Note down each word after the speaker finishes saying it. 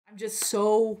I'm just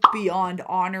so beyond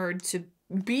honored to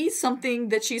be something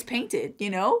that she's painted, you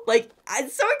know? Like,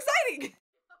 it's so exciting!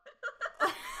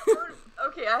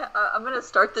 Okay, I'm gonna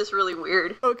start this really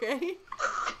weird. Okay.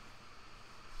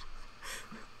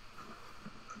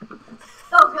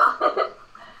 Oh god!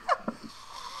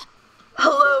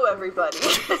 Hello, everybody.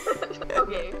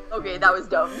 Okay, that was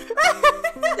dumb.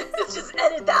 Let's just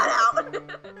edit that out.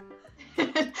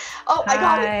 Oh, I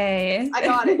got it.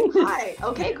 Hi.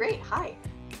 Okay, great. Hi.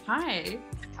 Hi.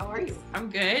 How are you? I'm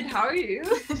good. How are you?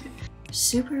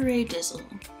 Super Ray Dizzle.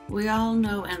 We all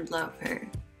know and love her.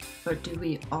 But do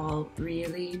we all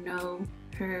really know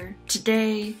her?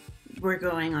 Today, we're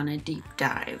going on a deep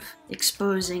dive,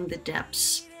 exposing the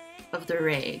depths of the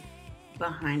Ray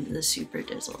behind the Super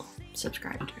Dizzle.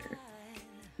 Subscribe to her.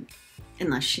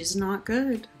 Unless she's not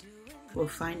good. We'll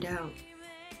find out.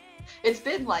 It's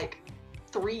been like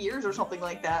 3 years or something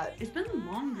like that. It's been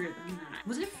longer than that.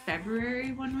 Was it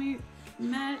February when we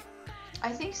met? I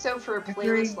think so for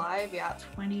Playlist Live, yeah.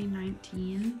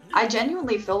 2019. I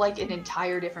genuinely feel like an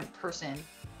entire different person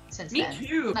since then. Me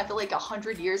too. I feel like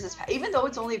 100 years has passed. Even though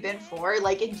it's only been 4,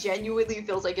 like it genuinely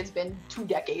feels like it's been 2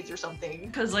 decades or something.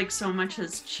 Because like so much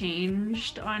has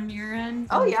changed on your end.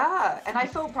 Oh yeah, and I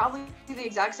feel probably the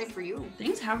exact same for you.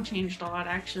 Things have changed a lot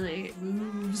actually.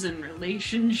 Moves and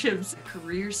relationships,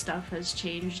 career stuff has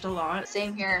changed a lot.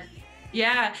 Same here.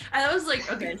 Yeah, I was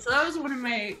like, okay, so that was one of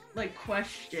my like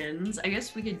questions. I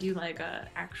guess we could do like a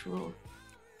actual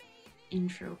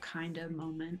intro kind of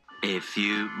moment. A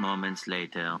few moments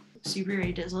later. Super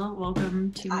Ray Dizzle,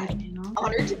 welcome to my channel.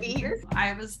 Honored to be here.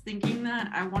 I was thinking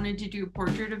that I wanted to do a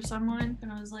portrait of someone,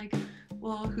 and I was like,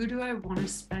 well, who do I want to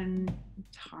spend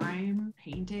time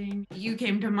painting? You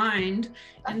came to mind,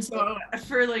 and so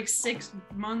for like 6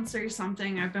 months or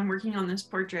something, I've been working on this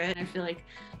portrait. I feel like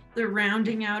the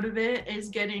rounding out of it is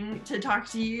getting to talk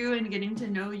to you and getting to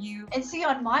know you. And see,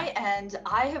 on my end,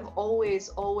 I have always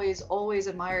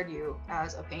admired you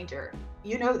as a painter.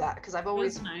 You know that, because I've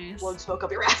always blown smoke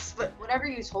up your ass. But whenever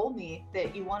you told me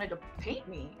that you wanted to paint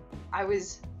me, I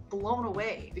was blown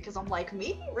away, because I'm like,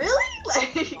 me? Really?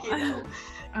 Like, you know.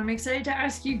 I'm excited to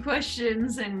ask you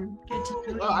questions and get to know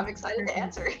you. Well, I'm excited to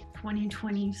answer.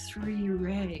 2023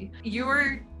 Ray.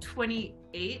 You're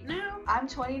 28 now? I'm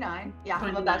 29. Yeah,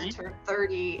 29? I'm about to turn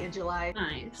 30 in July.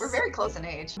 Nice. We're very close in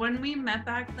age. When we met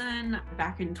back then,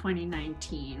 back in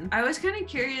 2019, I was kind of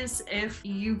curious if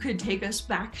you could take us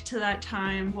back to that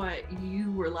time, what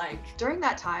you were like. During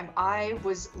that time, I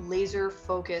was laser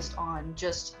focused on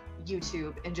just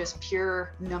YouTube and just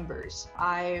pure numbers.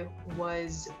 I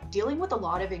was dealing with a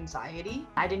lot of anxiety.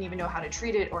 I didn't even know how to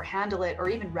treat it or handle it or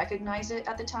even recognize it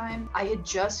at the time. I had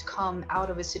just come out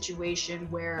of a situation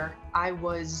where I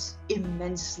was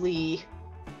immensely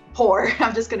poor.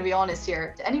 I'm just gonna be honest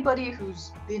here. Anybody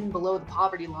who's been below the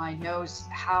poverty line knows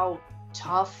how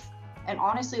tough and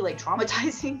honestly like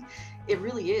traumatizing it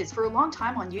really is. For a long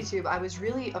time on YouTube, I was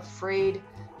really afraid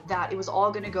that it was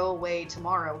all going to go away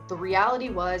tomorrow. The reality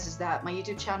is that my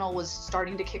YouTube channel was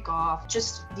starting to kick off.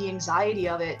 Just the anxiety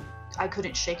of it, I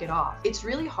couldn't shake it off. It's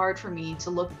really hard for me to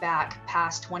look back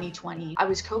past 2020. I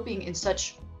was coping in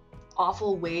such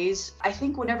awful ways. I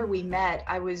think whenever we met,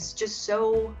 I was just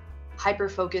so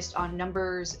hyper-focused on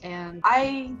numbers, and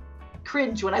I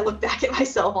cringe when I look back at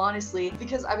myself, honestly,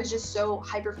 because I was just so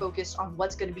hyper-focused on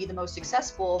what's going to be the most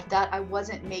successful that I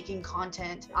wasn't making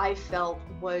content I felt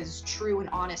was true and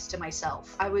honest to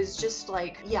myself. I was just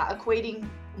like, yeah, equating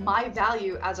my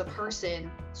value as a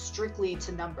person strictly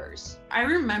to numbers. I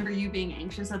remember you being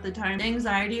anxious at the time. The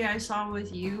anxiety I saw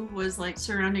with you was like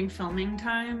surrounding filming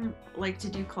time, like to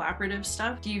do collaborative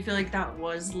stuff. Do you feel like that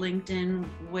was linked in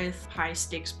with high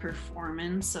stakes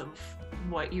performance of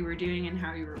what you were doing and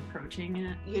how you were approaching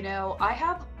it? You know, I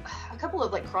have a couple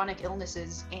of like chronic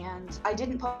illnesses, and I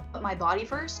didn't put my body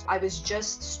first. I was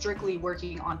just strictly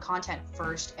working on content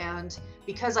first, and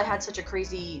because I had such a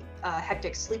crazy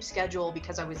hectic sleep schedule,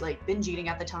 because I was like binge eating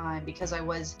at the time, because I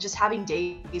was just having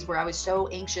days where I was so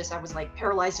anxious, I was like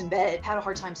paralyzed in bed, had a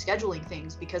hard time scheduling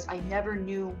things because I never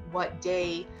knew what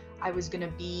day I was gonna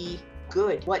be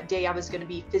good, what day I was gonna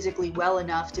be physically well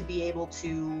enough to be able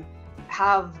to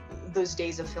have those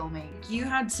days of filming. You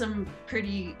had some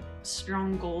pretty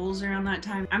strong goals around that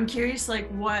time. I'm curious like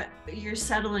what your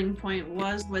settling point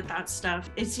was with that stuff.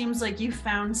 It seems like you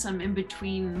found some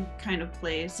in-between kind of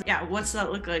place. Yeah, what's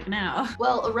that look like now?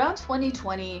 Well, around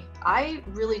 2020, I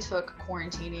really took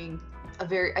quarantining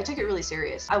I took it really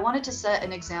serious. I wanted to set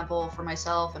an example for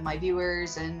myself and my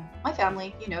viewers and my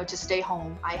family, you know, to stay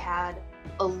home. I had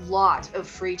a lot of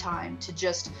free time to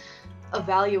just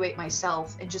evaluate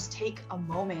myself and just take a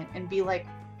moment and be like,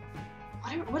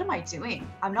 what am I doing?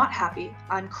 I'm not happy.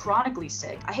 I'm chronically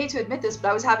sick. I hate to admit this, but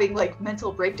I was having like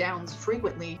mental breakdowns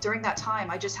frequently. During that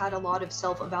time, I just had a lot of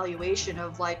self-evaluation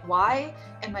of like, why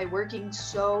am I working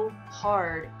so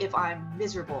hard if I'm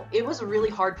miserable? It was a really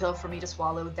hard pill for me to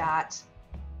swallow that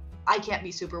I can't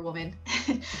be Superwoman.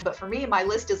 But for me, my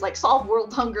list is like solve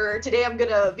world hunger. Today I'm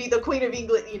gonna be the Queen of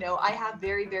England. You know, I have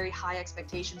very, very high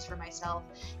expectations for myself.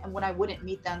 And when I wouldn't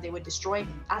meet them, they would destroy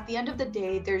me. At the end of the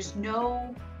day, there's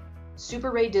no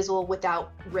Super Ray Dizzle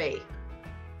without Ray.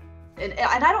 And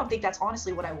I don't think that's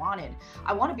honestly what I wanted.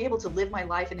 I want to be able to live my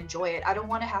life and enjoy it. I don't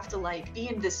want to have to like be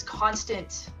in this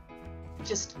constant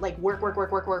just like work.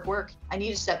 I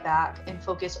need to step back and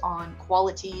focus on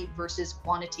quality versus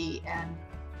quantity and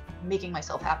making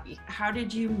myself happy. How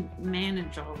did you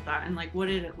manage all of that, and like what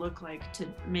did it look like to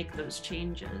make those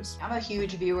changes? I'm a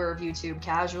huge viewer of YouTube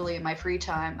casually in my free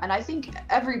time, and I think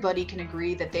everybody can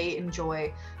agree that they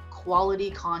enjoy quality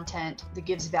content that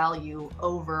gives value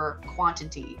over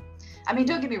quantity. I mean,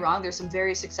 don't get me wrong, there's some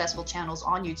very successful channels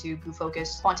on YouTube who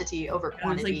focus quantity over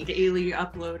quantity. Like daily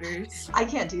uploaders. I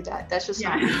can't do that. That's just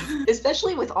not me.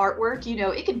 Especially with artwork, you know,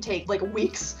 it can take like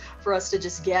weeks for us to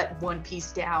just get one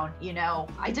piece down, you know.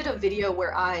 I did a video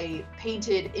where I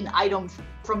painted an item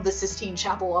from the Sistine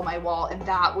Chapel on my wall, and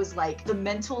that was like the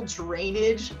mental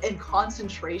drainage and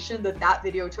concentration that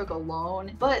video took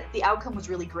alone. But the outcome was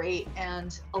really great,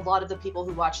 and a lot of the people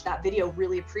who watched that video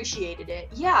really appreciated it.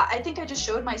 Yeah, I think I just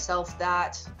showed myself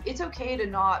that it's okay to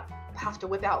not have to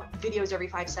whip out videos every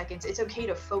 5 seconds. It's okay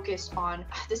to focus on,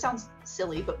 this sounds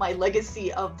silly, but my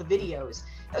legacy of the videos.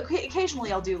 Okay,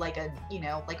 occasionally I'll do like a, you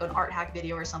know, like an art hack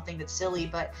video or something that's silly,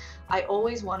 but I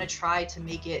always want to try to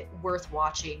make it worth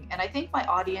watching. And I think my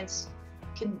audience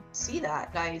can see that.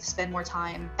 I spend more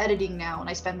time editing now, and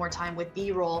I spend more time with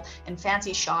B-roll and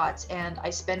fancy shots, and I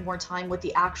spend more time with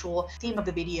the actual theme of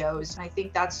the videos. And I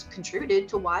think that's contributed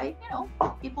to why, you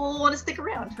know, people want to stick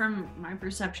around. From my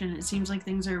perception, it seems like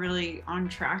things are really on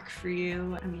track for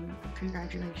you. I mean,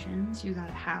 congratulations, you got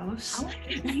a house. Oh,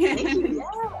 thank you.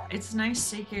 Yeah. It's nice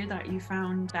to hear that you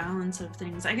found balance of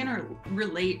things. I can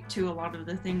relate to a lot of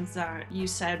the things that you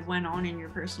said went on in your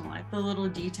personal life. The little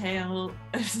detail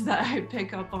that I pick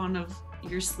up on of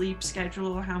your sleep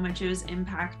schedule, how much it was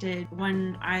impacted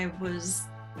when I was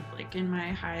like in my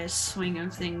highest swing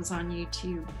of things on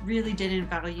YouTube, really didn't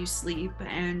value sleep,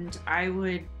 and I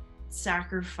would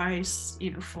sacrifice,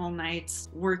 you know, full nights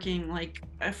working like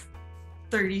a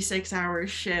 36-hour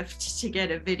shift to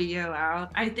get a video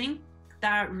out. I think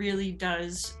that really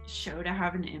does show to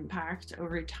have an impact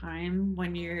over time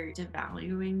when you're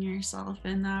devaluing yourself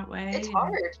in that way. It's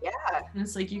hard, yeah. And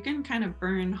it's like you can kind of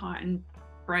burn hot and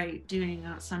bright doing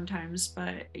that sometimes,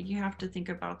 but you have to think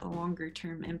about the longer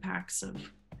term impacts of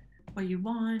what you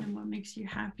want and what makes you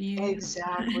happy.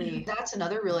 Exactly. That's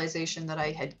another realization that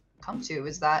I had come to,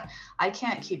 is that I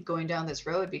can't keep going down this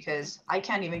road because I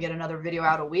can't even get another video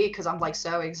out a week because I'm like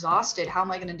so exhausted. How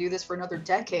am I going to do this for another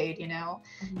decade, you know?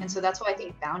 Mm-hmm. And so that's why I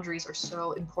think boundaries are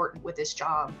so important with this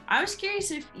job. I was curious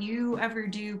if you ever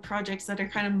do projects that are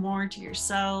kind of more to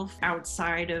yourself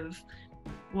outside of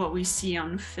what we see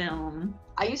on film.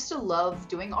 I used to love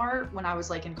doing art when I was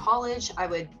like in college. I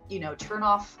would, you know, turn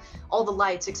off all the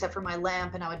lights except for my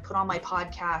lamp, and I would put on my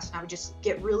podcast, and I would just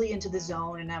get really into the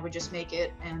zone, and I would just make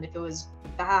it. And if it was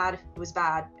bad, it was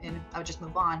bad, and I would just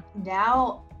move on.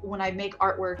 Now, when I make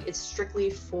artwork, it's strictly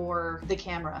for the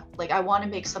camera. Like, I want to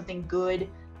make something good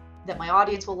that my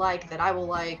audience will like, that I will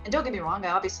like. And don't get me wrong,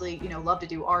 I obviously, you know, love to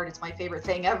do art. It's my favorite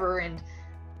thing ever. And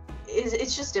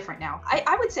it's just different now.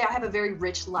 I would say I have a very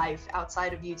rich life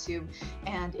outside of YouTube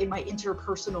and in my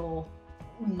interpersonal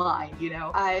mind, you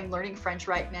know. I'm learning French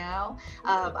right now.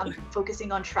 I'm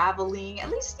focusing on traveling at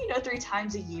least, you know, 3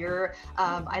 times a year.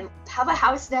 I have a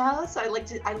house now, so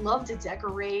I love to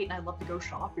decorate, and I love to go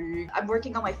shopping. I'm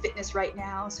working on my fitness right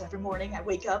now, so every morning I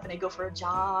wake up and I go for a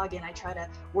jog, and I try to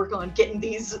work on getting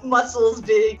these muscles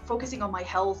big, focusing on my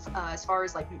health as far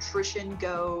as like nutrition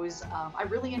goes. I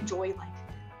really enjoy like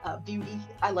beauty.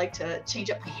 I like to change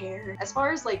up my hair. As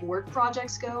far as like work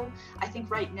projects go, I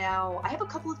think right now I have a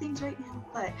couple of things right now,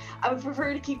 but I would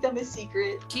prefer to keep them a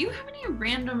secret. Do you have any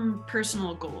random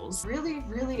personal goals?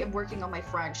 Really am working on my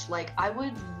French. Like, I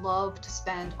would love to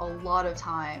spend a lot of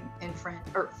time in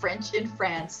French in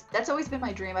France. That's always been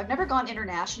my dream. I've never gone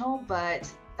international, but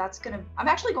I'm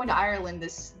actually going to Ireland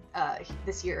this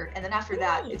year, and then after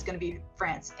that it's going to be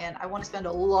France, and I want to spend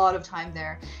a lot of time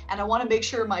there, and I want to make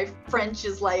sure my French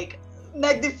is like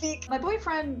Magnifique. My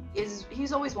boyfriend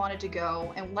he's always wanted to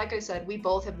go, and like I said, we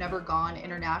both have never gone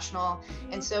international,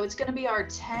 and so it's gonna be our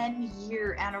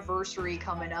 10-year anniversary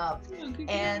coming up.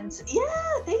 And yeah,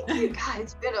 thank you. God,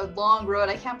 it's been a long road.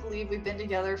 I can't believe we've been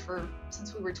together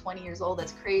since we were 20 years old.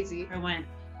 That's crazy. I went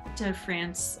to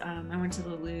France. I went to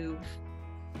the Louvre.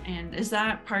 And is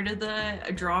that part of the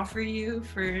draw for you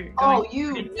for going? Oh,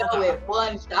 you know it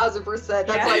 1000%. That's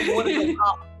like one of the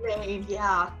top main.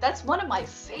 Yeah, that's one of my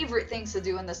favorite things to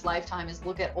do in this lifetime is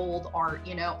look at old art.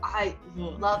 You know, I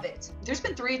love it. There's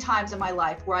been 3 times in my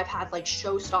life where I've had like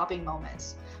show-stopping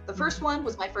moments. The first one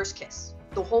was my first kiss.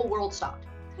 The whole world stopped.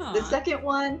 Aww. The second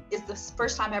one is the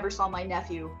first time I ever saw my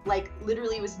nephew. Like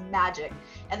literally, it was magic.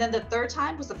 And then the third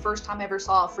time was the first time I ever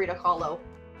saw Frida Kahlo.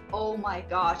 Oh my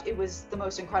gosh, it was the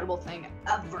most incredible thing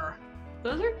ever.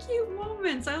 Those are cute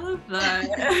moments. I love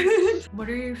that. What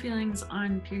are your feelings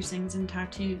on piercings and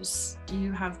tattoos? Do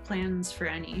you have plans for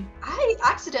any? I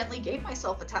accidentally gave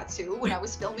myself a tattoo when I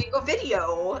was filming a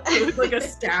video. It was like a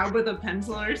stab with a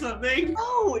pencil or something?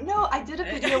 No, I did a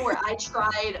video where I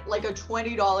tried like a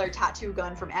 $20 tattoo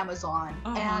gun from Amazon.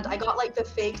 And I got like the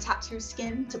fake tattoo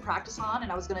skin to practice on,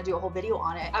 and I was gonna do a whole video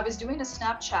on it. I was doing a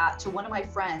Snapchat to one of my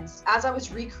friends. As I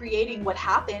was recreating what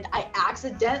happened, I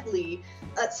accidentally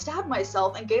stabbed myself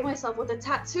and gave myself with a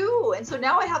tattoo, and so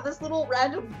now I have this little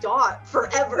random dot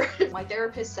forever. My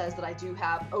therapist says that I do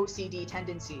have OCD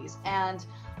tendencies, and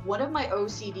one of my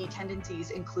OCD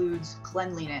tendencies includes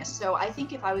cleanliness. So I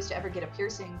think if I was to ever get a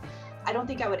piercing, I don't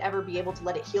think I would ever be able to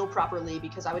let it heal properly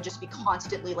because I would just be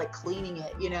constantly like cleaning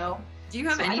it, you know? Do you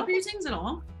have any piercings at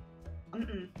all?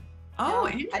 Mm-mm. Oh, No,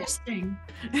 interesting.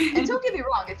 And don't get me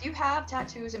wrong, if you have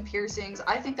tattoos and piercings,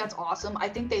 I think that's awesome. I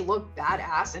think they look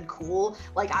badass and cool.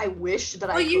 Like I wish that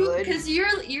I could. Because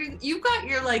you've got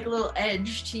your like little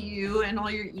edge to you and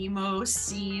all your emo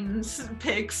scenes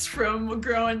pics from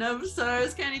growing up. So I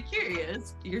was kind of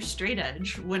curious. You're straight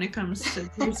edge when it comes to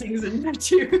piercings and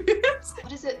tattoos.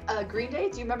 What is it? Green Day?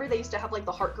 Do you remember they used to have like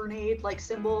the heart grenade like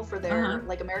symbol for their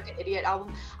like American Idiot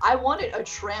album? I wanted a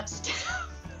tramp stamp.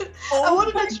 I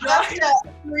wanted a tramp stamp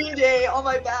Green Day on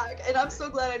my back, and I'm so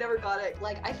glad I never got it.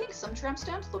 Like, I think some tramp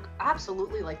stamps look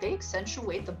absolutely like they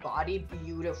accentuate the body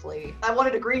beautifully. I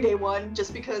wanted a Green Day one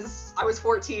just because I was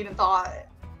 14 and thought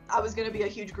I was gonna be a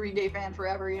huge Green Day fan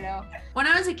forever, you know? When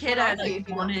I was a kid, I like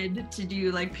wanted to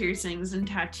do like piercings and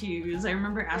tattoos. I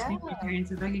remember asking my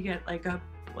parents if I could get like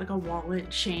a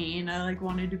wallet chain. I like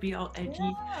wanted to be all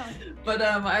edgy, but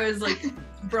I was like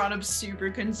brought up super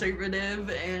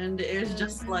conservative, and it was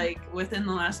just like within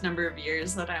the last number of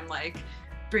years that I'm like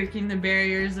breaking the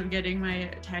barriers of getting my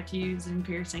tattoos and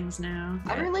piercings now.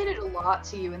 I related a lot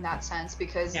to you in that sense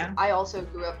because I also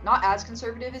grew up not as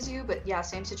conservative as you, but yeah,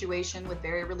 same situation with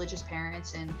very religious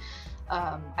parents, and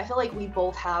I feel like we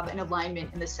both have an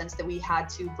alignment in the sense that we had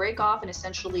to break off and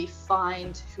essentially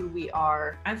find who we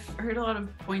are. I've heard a lot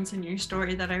of points in your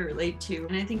story that I relate to,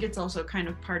 and I think it's also kind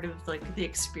of part of like the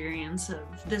experience of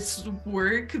this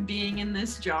work, being in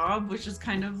this job, which is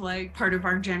kind of like part of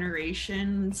our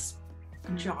generation's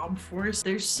job force.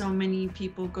 There's so many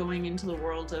people going into the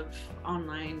world of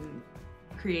online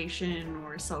creation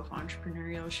or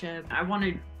self-entrepreneurship. I want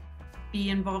to be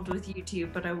involved with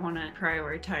YouTube, but I want to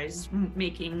prioritize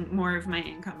making more of my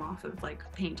income off of like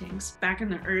paintings. Back in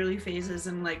the early phases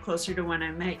and like closer to when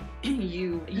I met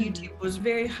you, YouTube was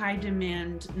very high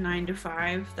demand 9 to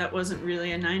 5. That wasn't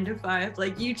really a 9 to 5.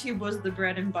 Like YouTube was the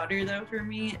bread and butter though for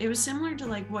me. It was similar to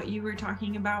like what you were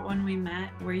talking about when we met,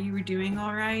 where you were doing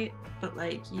all right, but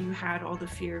like you had all the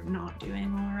fear of not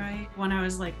doing all right. When I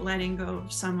was like letting go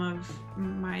of some of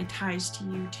my ties to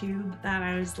YouTube, that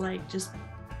I was like just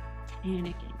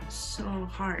panicking so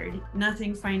hard.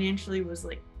 Nothing financially was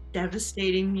like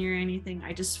devastating me or anything.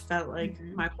 I just felt like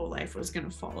my whole life was gonna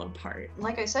fall apart.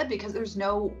 Like I said, because there's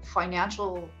no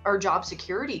financial or job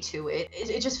security to it,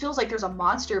 it just feels like there's a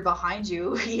monster behind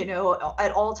you, you know,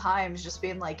 at all times, just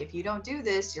being like, if you don't do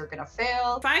this, you're gonna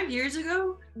fail. 5 years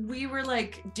ago, we were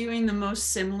like doing the most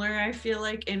similar, I feel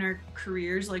like, in our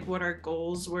careers, like what our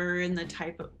goals were and the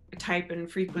type and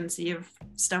frequency of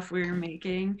stuff we were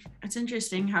making. It's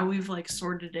interesting how we've like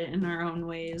sorted it in our own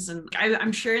ways, and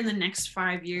I'm sure in the next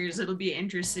 5 years it'll be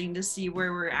interesting to see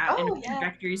where we're at in our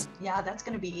trajectories. Yeah, that's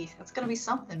gonna be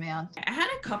something, man. I had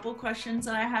a couple questions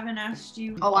that I haven't asked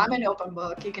you. Oh, I'm an open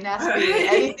book. You can ask me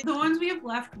anything. The ones we have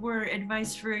left were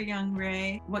advice for a young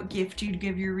Ray, what gift you'd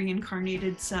give your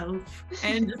reincarnated self,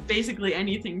 and just basically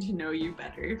anything to know you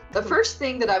better. The first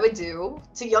thing that I would do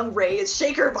to young Ray is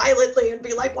shake her violently and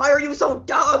be like, why are you so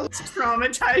dumb?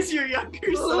 Traumatize your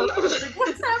younger self. Like,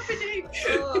 what's happening?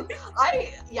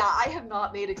 I have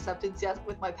not made acceptance yet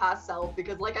with my past self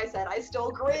because, like I said, I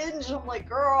still cringe. I'm like,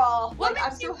 girl, What like,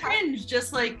 makes you cringe?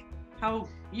 Just like how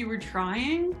you were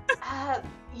trying?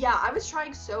 Yeah, I was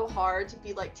trying so hard to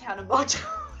be like Tana Mojo.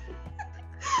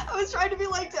 I was trying to be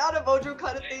like Tana Mojo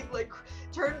kind of thing, like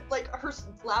turn like her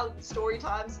loud story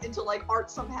times into like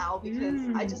art somehow, because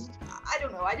I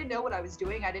don't know, I didn't know what I was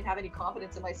doing. I didn't have any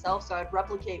confidence in myself, so I'd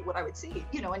replicate what I would see,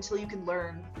 you know, until you can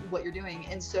learn what you're doing.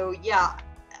 And so yeah,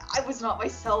 I was not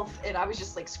myself, and I was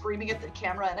just like screaming at the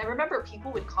camera. And I remember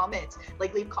people would comment,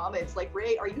 like leave comments like,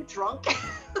 Ray, are you drunk?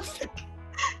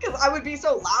 Because I would be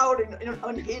so loud and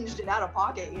unhinged and out of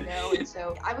pocket, you know. And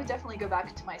so I would definitely go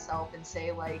back to myself and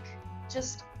say, like,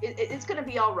 just it's gonna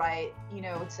be all right, you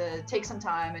know, to take some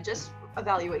time and just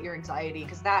evaluate your anxiety,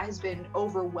 because that has been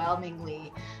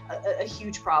overwhelmingly a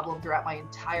huge problem throughout my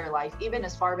entire life. Even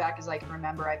as far back as I can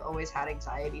remember, I've always had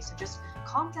anxiety. So just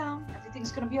calm down,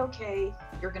 everything's gonna be okay,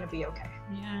 you're gonna be okay.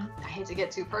 Yeah. I hate to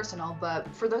get too personal, but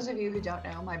for those of you who don't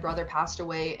know, my brother passed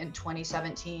away in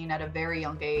 2017 at a very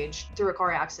young age through a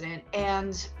car accident.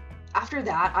 And after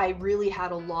that, I really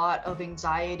had a lot of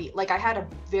anxiety. Like, I had a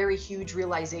very huge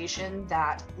realization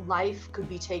that life could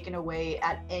be taken away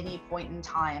at any point in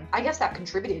time. I guess that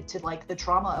contributed to like the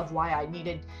trauma of why I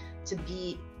needed to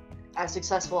be as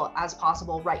successful as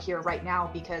possible right here, right now,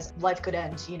 because life could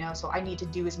end, you know? So I need to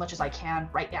do as much as I can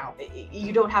right now.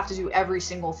 You don't have to do every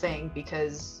single thing,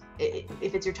 because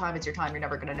if it's your time, it's your time. You're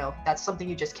never gonna know. That's something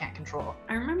you just can't control.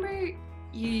 I remember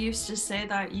you used to say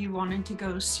that you wanted to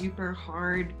go super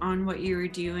hard on what you were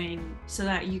doing so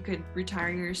that you could retire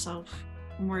yourself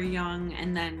more young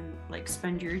and then like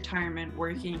spend your retirement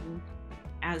working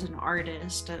as an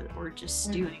artist or just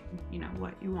doing, you know,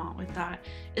 what you want with that.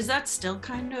 Is that still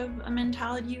kind of a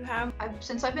mentality you have?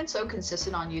 Since I've been so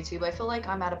consistent on YouTube, I feel like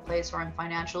I'm at a place where I'm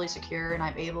financially secure and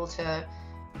I'm able to,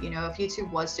 you know, if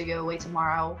YouTube was to go away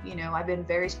tomorrow, you know, I've been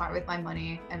very smart with my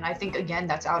money. And I think, again,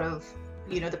 that's out of,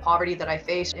 you know, the poverty that I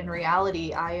face. In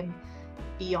reality, I am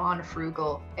beyond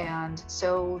frugal. And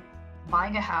so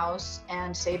buying a house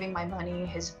and saving my money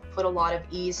has put a lot of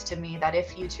ease to me, that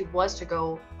if YouTube was to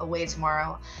go away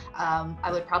tomorrow,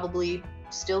 I would probably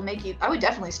still I would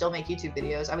definitely still make YouTube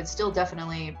videos. I would still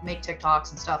definitely make TikToks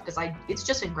and stuff, because it's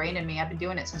just ingrained in me. I've been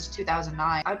doing it since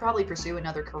 2009. I'd probably pursue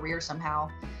another career somehow,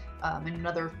 in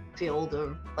another field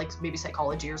of like maybe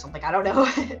psychology or something. I don't know.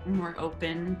 More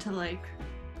open to like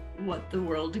what the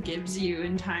world gives you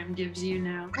and time gives you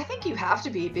now? I think you have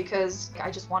to be, because I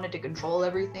just wanted to control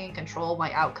everything, control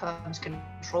my outcomes,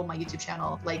 control my YouTube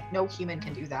channel. Like, no human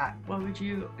can do that. What would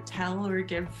you tell or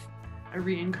give a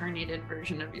reincarnated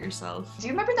version of yourself? Do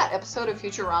you remember that episode of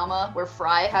Futurama where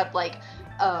Fry had like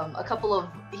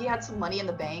he had some money in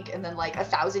the bank, and then like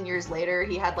 1,000 years later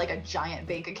he had like a giant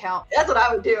bank account? That's what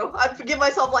I would do. I'd give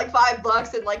myself like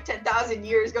 $5 and like 10,000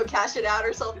 years go cash it out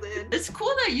or something. It's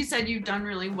cool that you said you've done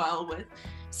really well with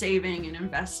saving and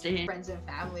investing. Friends and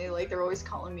family, like, they're always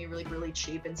calling me really, really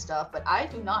cheap and stuff, but I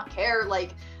do not care.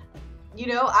 Like, you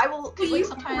know, I will. Well, like, you've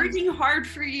sometimes been working hard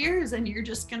for years and you're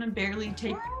just gonna barely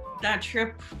take that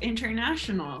trip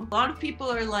international. A lot of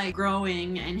people are like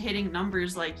growing and hitting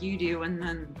numbers like you do, and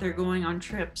then they're going on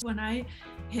trips. When I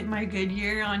hit my good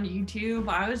year on YouTube,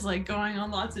 I was like going on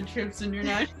lots of trips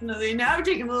internationally. Now I'm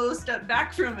taking a little step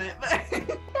back from it.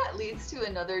 That leads to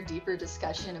another deeper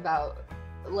discussion about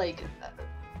like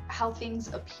how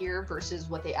things appear versus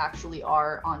what they actually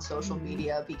are on social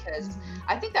media, because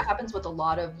I think that happens with a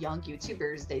lot of young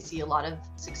YouTubers. They see a lot of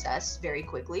success very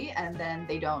quickly, and then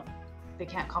they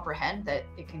can't comprehend that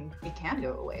it can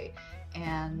go away.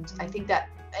 And I think that,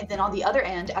 and then on the other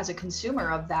end, as a consumer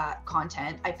of that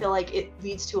content, I feel like it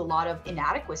leads to a lot of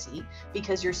inadequacy,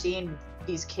 because you're seeing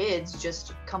these kids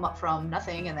just come up from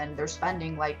nothing and then they're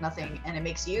spending like nothing, and it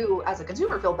makes you as a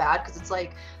consumer feel bad, because it's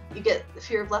like you get the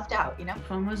fear of left out, you know?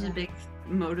 FOMO's a big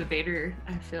motivator,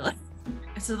 I feel like.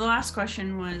 So the last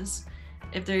question was,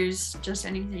 if there's just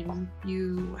anything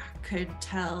you could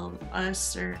tell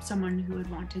us or someone who would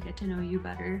want to get to know you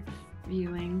better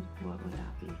viewing, what would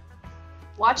that be?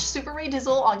 Watch Super Ray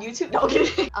Dizzle on YouTube. No,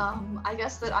 kidding. I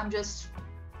guess that I'm just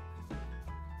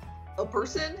a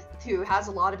person who has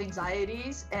a lot of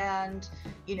anxieties, and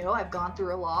you know, I've gone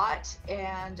through a lot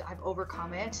and I've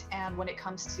overcome it. And when it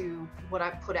comes to what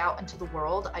I've put out into the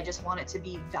world, I just want it to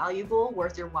be valuable,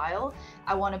 worth your while.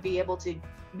 I want to be able to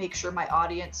make sure my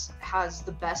audience has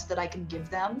the best that I can give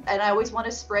them. And I always want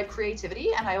to spread creativity,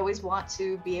 and I always want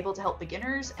to be able to help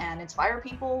beginners and inspire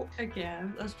people. Heck yeah,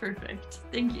 that's perfect.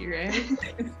 Thank you, Ray.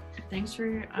 Thanks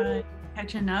for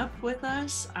catching up with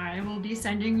us. I will be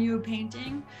sending you a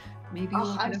painting. Maybe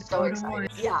we'll I'm so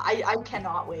excited. Yeah, I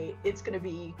cannot wait. It's gonna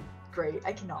be great.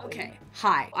 I cannot wait. Okay,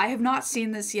 hi. I have not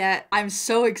seen this yet. I'm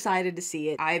so excited to see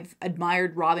it. I've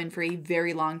admired Robin for a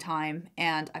very long time,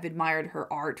 and I've admired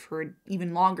her art for an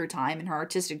even longer time and her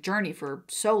artistic journey for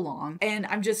so long. And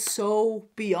I'm just so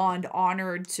beyond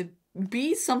honored to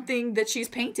be something that she's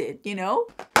painted, you know?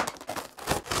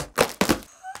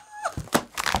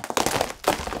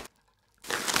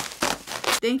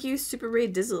 Thank you, Super Ray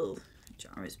Dizzle.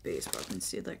 Jarvis base, but I can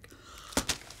see like,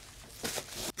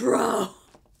 bro.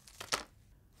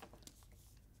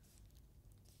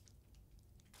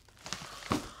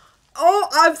 Oh,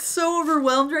 I'm so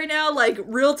overwhelmed right now. Like,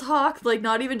 real talk, like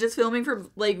not even just filming for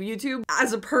like YouTube.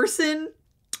 As a person,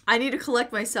 I need to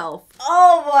collect myself.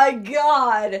 Oh my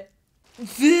god.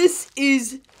 This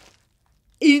is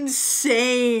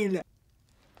insane.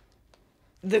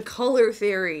 The color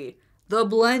theory, the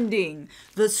blending,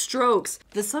 the strokes,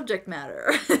 the subject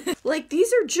matter. Like,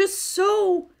 these are just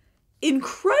so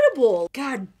incredible.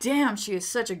 God damn, she is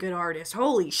such a good artist.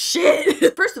 Holy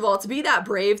shit. First of all, to be that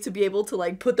brave to be able to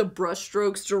like put the brush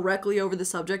strokes directly over the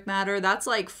subject matter, that's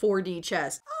like 4D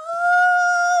chess.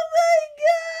 Oh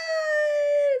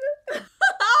my god.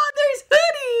 There's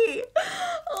Hoodie.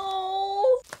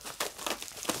 Oh.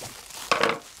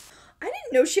 I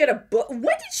didn't know she had a book. When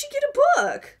did she get a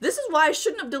book? This is why I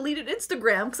shouldn't have deleted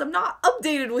Instagram, because I'm not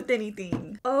updated with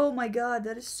anything. Oh my god,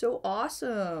 that is so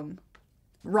awesome.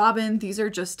 Robin, these are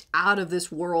just out of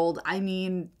this world. I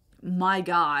mean, my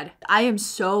god. I am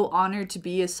so honored to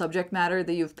be a subject matter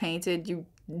that you've painted. You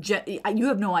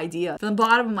have no idea. From the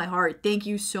bottom of my heart, thank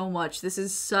you so much. This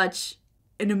is such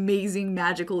an amazing,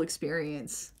 magical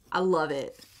experience. I love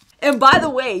it. And by the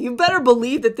way, you better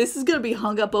believe that this is gonna be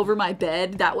hung up over my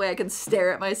bed. That way I can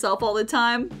stare at myself all the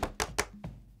time.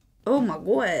 Oh my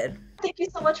god. Thank you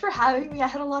so much for having me. I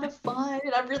had a lot of fun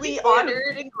and I'm really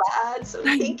honored and glad. So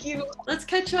thank you. Let's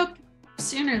catch up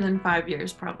sooner than 5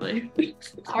 years, probably.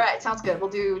 All right, sounds good. We'll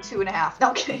do 2.5. No,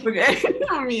 I'm kidding. Okay.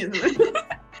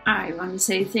 I want to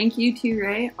say thank you to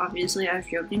Ray. Obviously, I was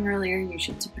joking earlier. You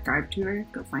should subscribe to her.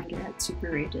 Go find her at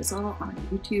Super Ray Dizzle on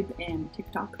YouTube and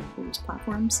TikTok, those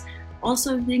platforms.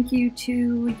 Also, thank you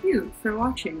to you for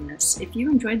watching this. If you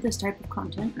enjoyed this type of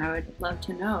content, I would love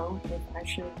to know if I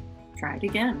should try it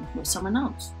again with someone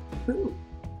else. Who?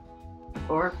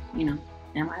 Or, you know,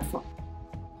 am I a flop?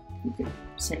 You could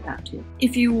say that too.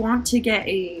 If you want to get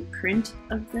a print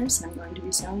of this, I'm going to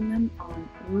be selling them on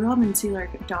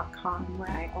robinsealer.com, where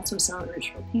I also sell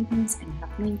original paintings and have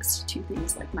links to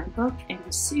things like my book and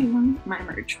soon my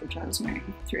merch, which I was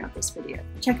wearing throughout this video.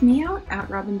 Check me out at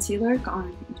Robin Sealer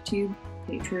on YouTube,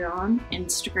 Patreon,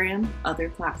 Instagram, other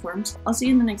platforms. I'll see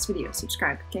you in the next video.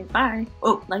 Subscribe. Okay, bye.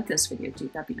 Oh, like this video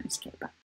too. That'd be nice. Okay, bye.